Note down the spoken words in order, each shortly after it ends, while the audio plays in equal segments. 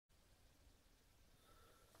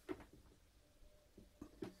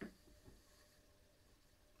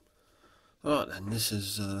Alright then, this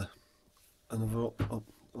is another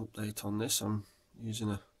update on this. I'm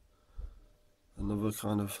using another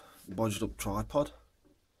kind of bodged up tripod,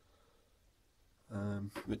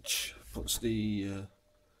 which puts the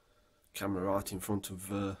camera right in front of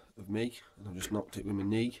me, and I've just knocked it with my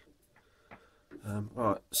knee.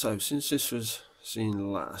 Right, so since this was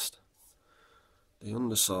seen last, the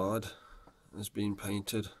underside has been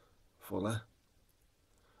painted fully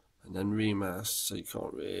and then remasked, so you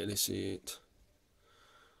can't really see it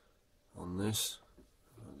on this.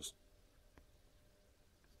 I'll just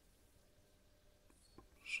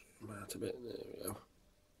zoom out a bit. There we go.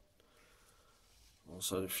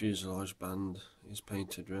 Also the fuselage band is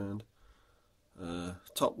painted round.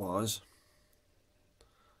 Top wise,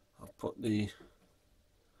 I've put the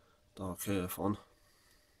dark earth on.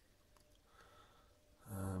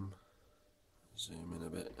 Zoom in a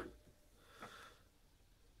bit.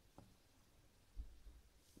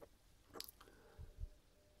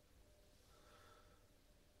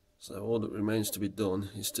 So all that remains to be done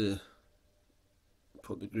is to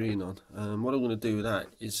put the green on. What I'm going to do with that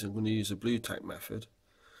is I'm going to use a blue tack method.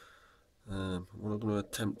 What I'm going to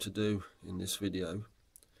attempt to do in this video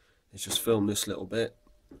is just film this little bit,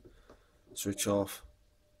 switch off,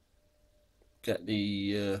 get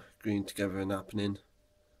the green together and happening,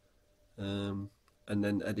 and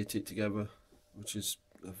then edit it together, which is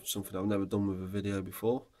something I've never done with a video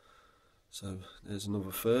before. So there's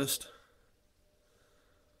another first.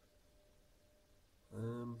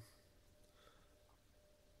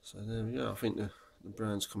 So there we go. I think the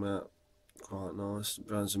brown's come out quite nice. The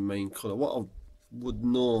brown's the main colour. What I would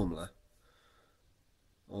normally,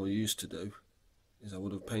 or used to do, is I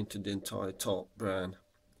would have painted the entire top brown,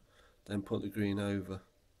 then put the green over.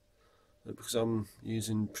 But because I'm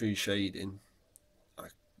using pre-shading, I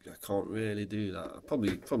can't really do that. I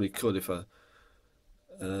probably could if I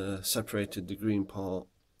separated the green part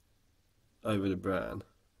over the brown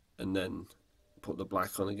and then put the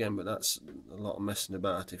black on again, but that's a lot of messing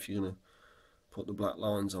about. If you're going to put the black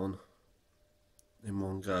lines on in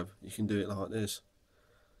one go, you can do it like this.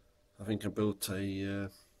 I think I built a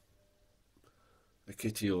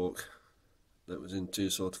Kitty Hawk that was in two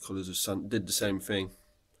sort of colours of sun, did the same thing,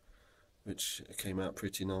 which came out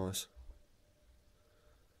pretty nice.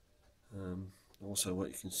 Also what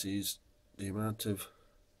you can see is the amount of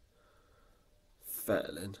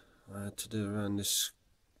fettling I had to do around this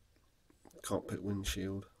cockpit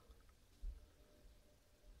windshield.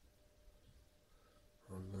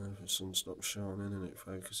 I don't know if the sun stops shining and it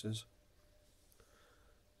focuses.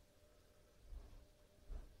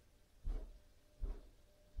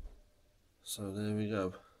 So there we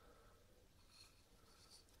go.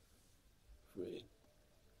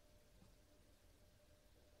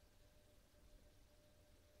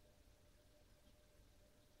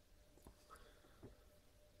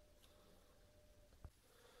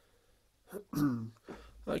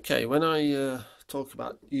 Okay, when I talk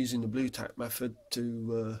about using the blue tack method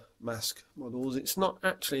to mask models, it's not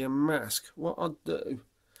actually a mask. What I'll do,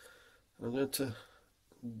 I'm going to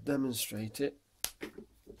demonstrate it,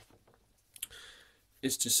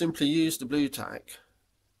 is to simply use the blue tack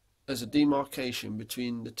as a demarcation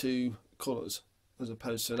between the two colours, as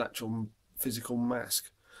opposed to an actual physical mask.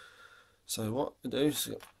 So what I do is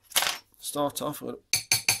start off with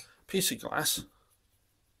a piece of glass,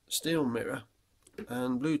 steel mirror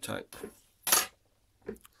and blue tack.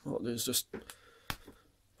 What I'll do is just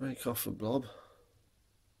break off a blob,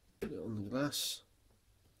 put it on the glass,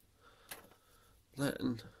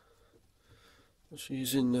 then just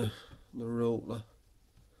using the roller,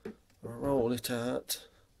 I'll roll it out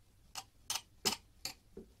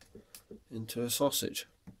into a sausage.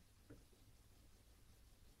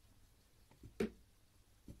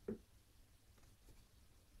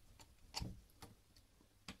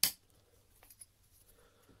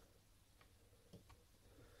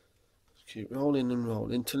 Keep rolling and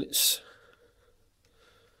rolling till it's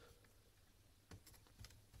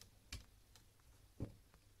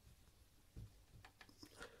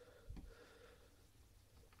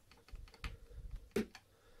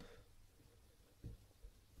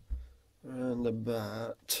around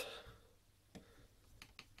about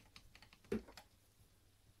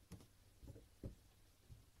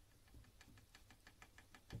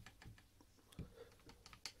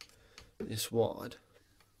this wide.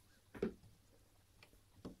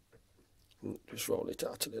 Just roll it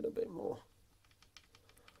out a little bit more.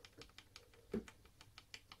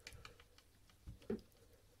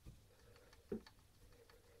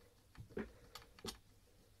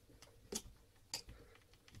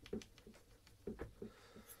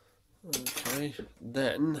 Okay,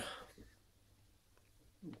 then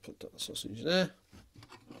put that sausage there.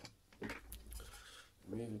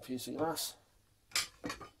 Remove a piece of glass.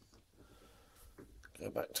 Go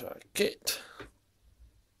back to our kit.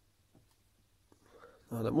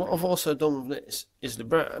 Now then, what I've also done with this is the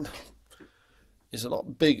brown is a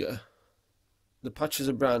lot bigger. The patches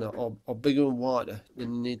of brown are bigger and wider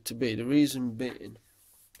than they need to be. The reason being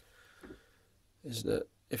is that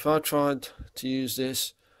if I tried to use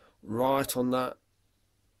this right on that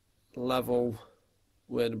level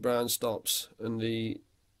where the brown stops and the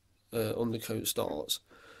undercoat starts,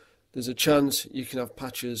 there's a chance you can have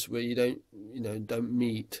patches where you don't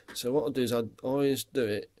meet. So what I do is I always do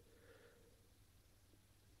it,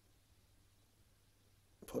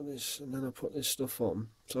 put this, and then I put this stuff on.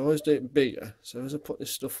 So I always do it bigger. So as I put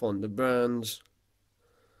this stuff on, the brown's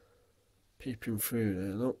peeping through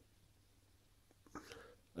there, look.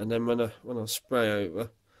 And then when I spray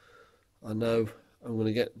over, I know I'm going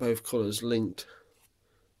to get both colours linked,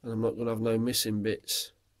 and I'm not going to have no missing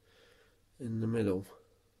bits in the middle.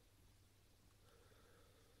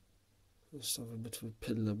 Just have a bit of a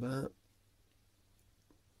piddle about.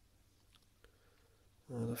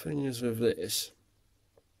 Now the thing is with this,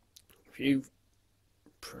 if you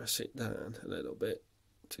press it down a little bit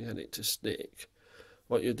to get it to stick,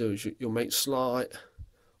 what you'll do is you'll make slight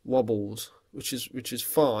wobbles, which is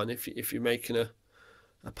fine if you're making a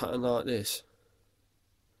pattern like this.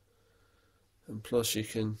 And plus you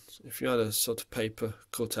can, if you had a sort of paper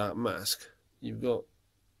cut out mask, you've got,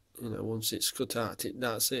 once it's cut out,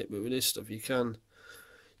 that's it. But with this stuff you can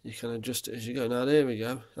adjust it as you go. Now there we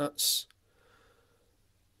go, that's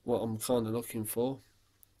what I'm kind of looking for.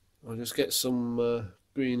 I'll just get some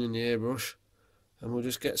green in the airbrush and we'll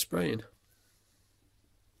just get spraying.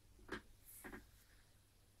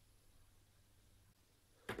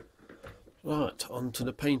 Right, on to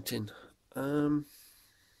the painting.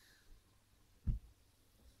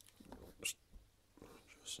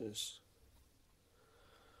 Just this.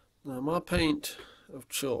 Now my paint of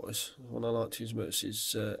choice, the one I like to use most,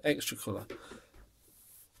 is extra colour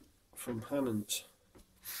from Hannon's.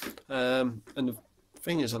 And the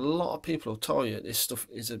thing is, a lot of people will tell you this stuff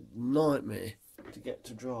is a nightmare to get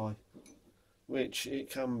to dry, which it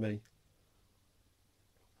can be.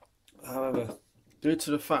 However, due to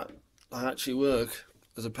the fact I actually work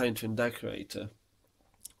as a painter and decorator,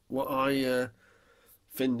 what I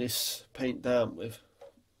thin this paint down with,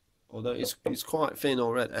 although it's quite thin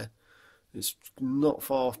already, it's not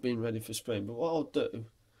far off being ready for spraying, but what I'll do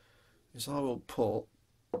is I will put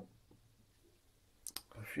a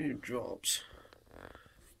few drops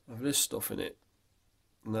of this stuff in it.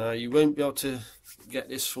 Now you won't be able to get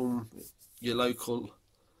this from your local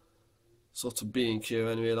sort of B&Q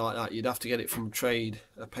or anywhere like that. You'd have to get it from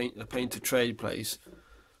a painter trade place.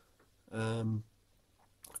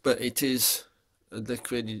 But it is a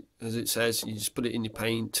liquid, as it says. You just put it in your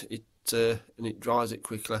paint, and it dries it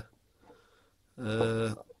quickly.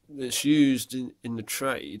 It's used in the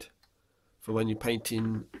trade for when you're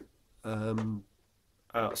painting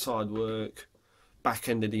outside work, back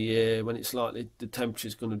end of the year, when it's likely the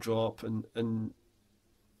temperature's going to drop, and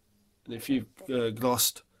if you've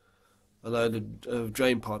glossed a load of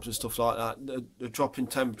drain pipes and stuff like that, the drop in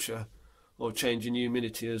temperature or change in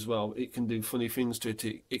humidity as well, it can do funny things to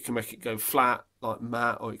it. It can make it go flat, like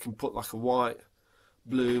matte, or it can put like a white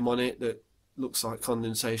bloom on it that looks like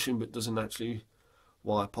condensation but doesn't actually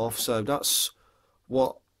wipe off. So that's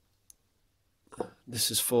what this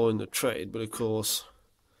is for in the trade. But of course,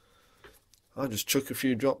 I just chuck a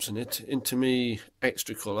few drops in it into me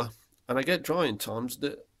extra colour, and I get drying times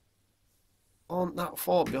that aren't that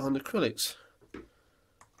far behind acrylics.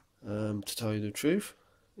 To tell you the truth,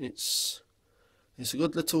 it's a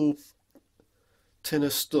good little tin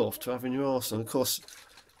of stuff to have in your arsenal. Of course,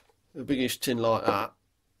 a biggish tin like that,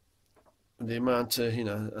 the amount of,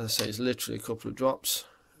 as I say, it's literally a couple of drops.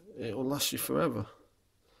 It will last you forever.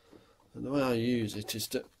 And the way I use it is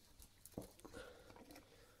to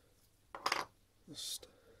just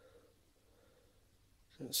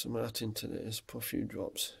get some out into this, put a few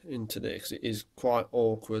drops into there, because it is quite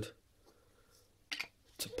awkward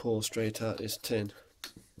to pour straight out this tin.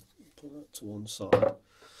 Put that to one side.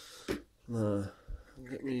 Now,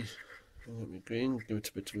 get me green, give it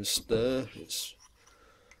a bit of a stir.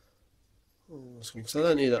 Because I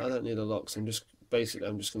don't need a lot, so I'm just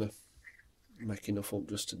going to make enough up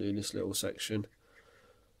just to do this little section,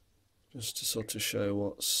 just to sort of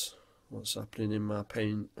show what's happening in my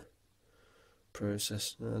paint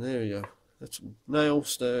process. Now there we go. Let's nail,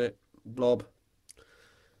 stir it, blob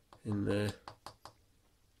in there.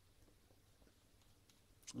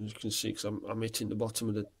 As you can see, because I'm hitting the bottom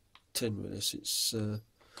of the tin with this, it's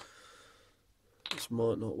This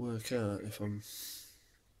might not work out if I'm...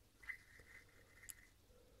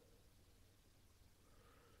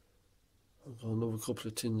 I've got another couple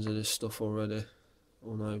of tins of this stuff already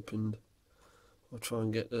unopened. I'll try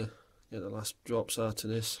and get the last drops out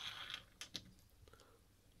of this.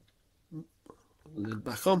 Lid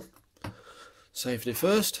back on. Safety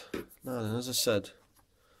first. Now then, as I said,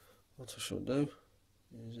 what I should do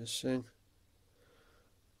is this thing.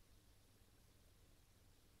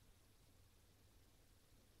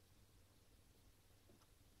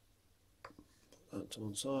 Put that to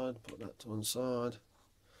one side, put that to one side.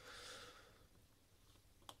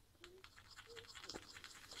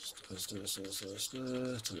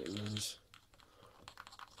 Stir till it moves.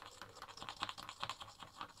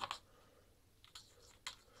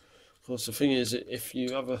 Of course, the thing is, if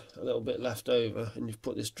you have a little bit left over and you've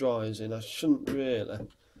put this dryers in, I shouldn't really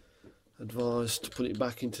advise to put it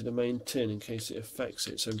back into the main tin in case it affects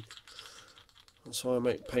it. So that's why I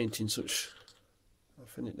make paint in such, I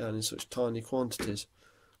thin it down in such tiny quantities,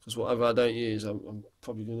 because whatever I don't use, I'm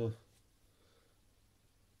probably gonna,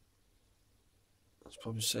 it's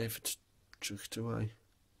probably safer to chuck it away.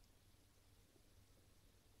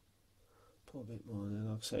 Put a bit more in,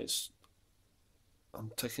 like I say, I'm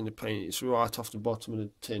taking the paint, it's right off the bottom of the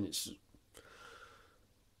tin, so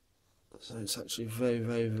it's actually very,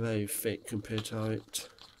 very, very thick compared to how it,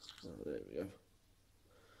 oh, there we go.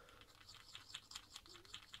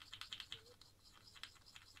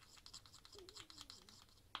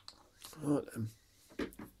 Right then,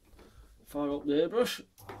 fire up the airbrush.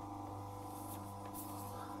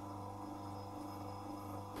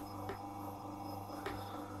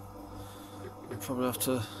 I'll probably have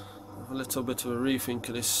to have a little bit of a rethink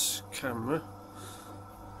of this camera.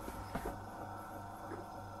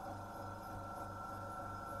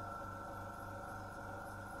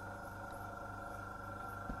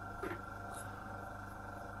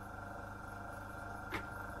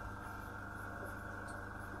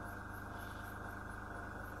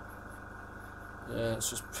 Yeah, it's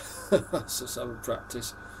just let's just have a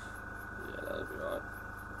practice. Yeah, that'll be right.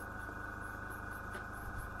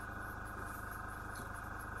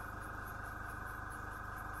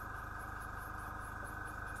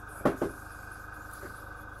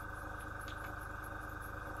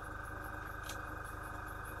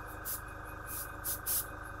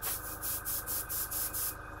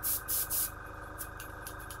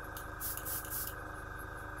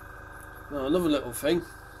 Now another little thing.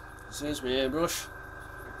 Here's my airbrush.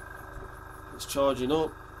 It's charging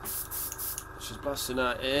up. She's blasting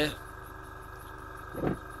out air.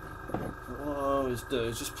 What I always do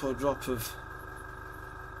is just put a drop of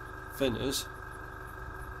thinners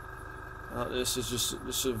out. This is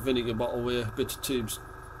just a vinegar bottle with a bit of tubes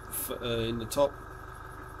in the top,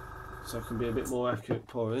 so I can be a bit more accurate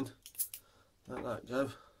pouring. Let that go.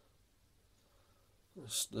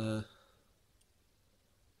 Just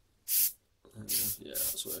yeah,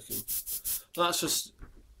 that's working. That's just,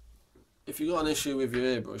 if you've got an issue with your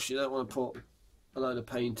airbrush, you don't want to put a load of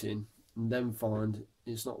paint in and then find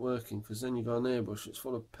it's not working, because then you've got an airbrush that's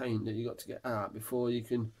full of paint that you've got to get out before you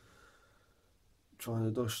can try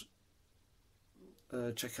and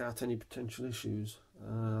check out any potential issues.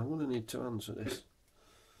 I'm going to need 2 hands for this.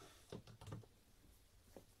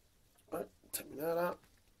 Right, take my nail out.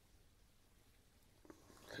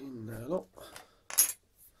 Clean the nail up.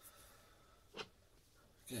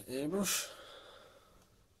 Get airbrush,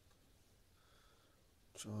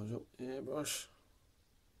 charge up the airbrush,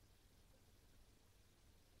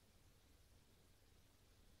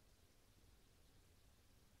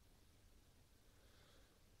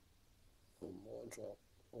 one more drop,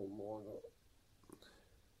 one more drop.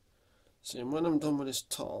 See, and when I'm done with this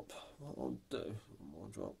top, what I'll do, one more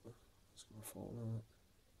drop, it's going to fall out.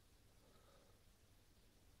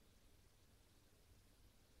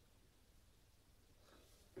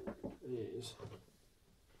 Is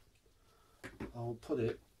I'll put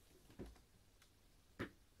it,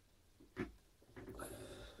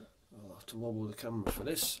 I'll have to wobble the camera for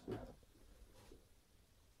this.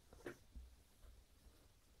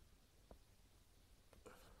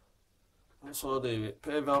 That's what I'll do, it,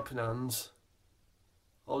 pair of helping hands,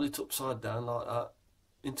 hold it upside down like that,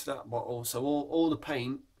 into that bottle, so all the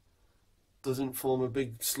paint doesn't form a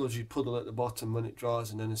big sludgy puddle at the bottom when it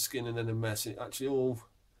dries and then a skin and then a mess. It actually all,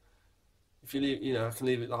 if you leave, I can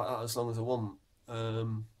leave it like that as long as I want.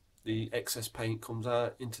 The excess paint comes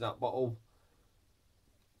out into that bottle.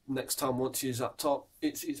 Next time I want to use that top,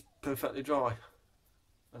 it's perfectly dry,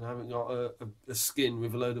 and I haven't got a skin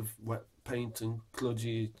with a load of wet paint and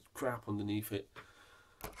kludgy crap underneath it.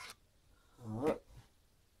 Alright.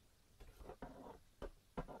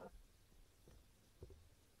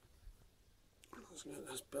 Let's get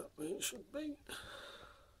this back where it should be.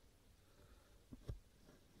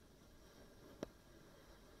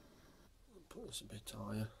 Put this a bit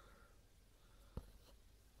higher.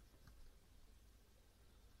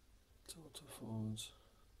 Total forwards.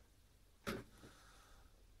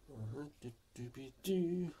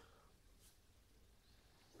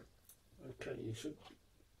 Okay, you should.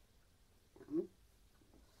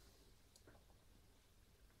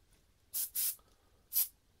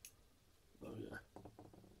 Oh yeah.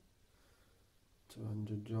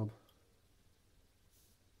 200 job.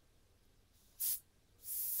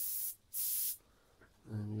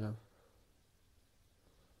 There we go.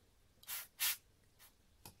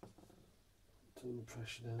 Turn the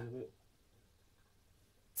pressure down a bit.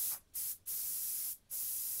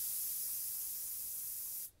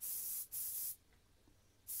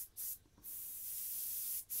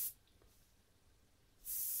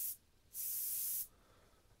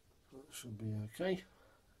 That should be okay,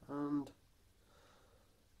 and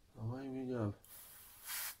away we go.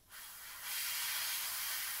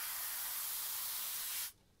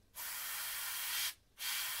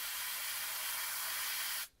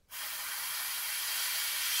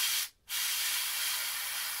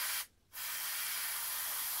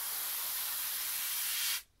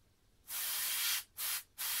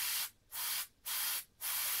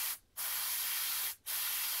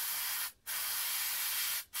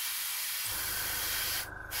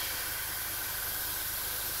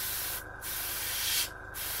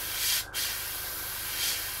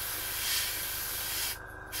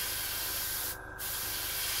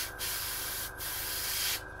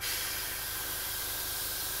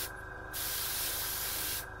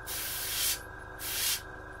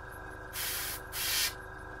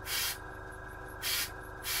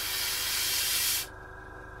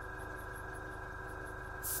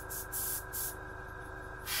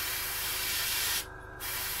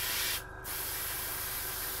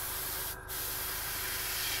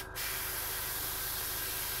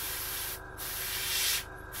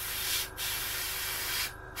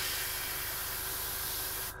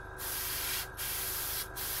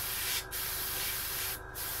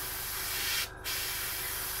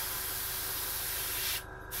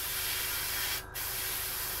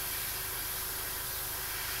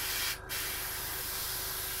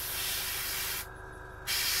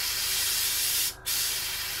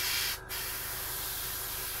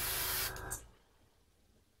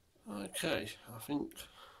 Okay, I think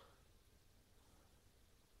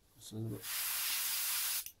that's a little bit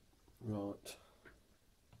right,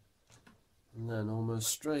 and then almost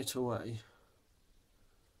straight away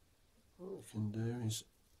what we can do is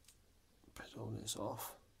put all this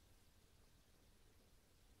off.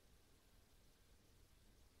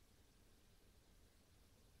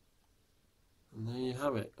 And there you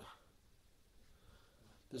have it.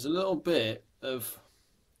 There's a little bit of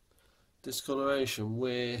discoloration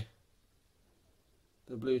where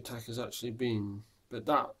the blue tack has actually been, but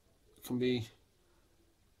that can be,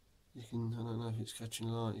 you can, I don't know if it's catching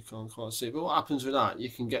light, you can't quite see, but what happens with that, you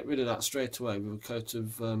can get rid of that straight away with a coat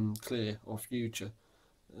of clear or future.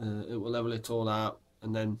 It will level it all out,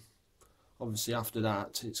 and then obviously after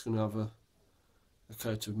that it's going to have a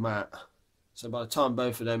coat of matte. So by the time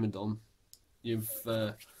both of them are done, you've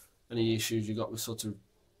any issues you got with sort of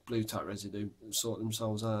blue tack residue sort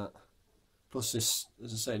themselves out. Plus this,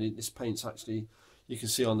 as I said, this paint's actually, you can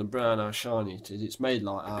see on the brown how shiny it is. It's made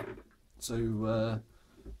like that, so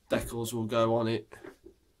decals will go on it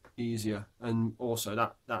easier, and also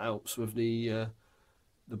that helps with the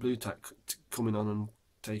blue tack coming on and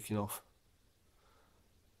taking off.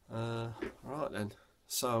 Right then,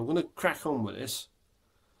 so I'm going to crack on with this,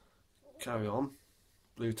 carry on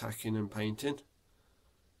blue tacking and painting.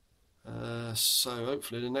 So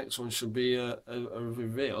hopefully the next one should be a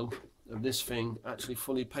reveal of this thing actually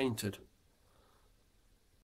fully painted.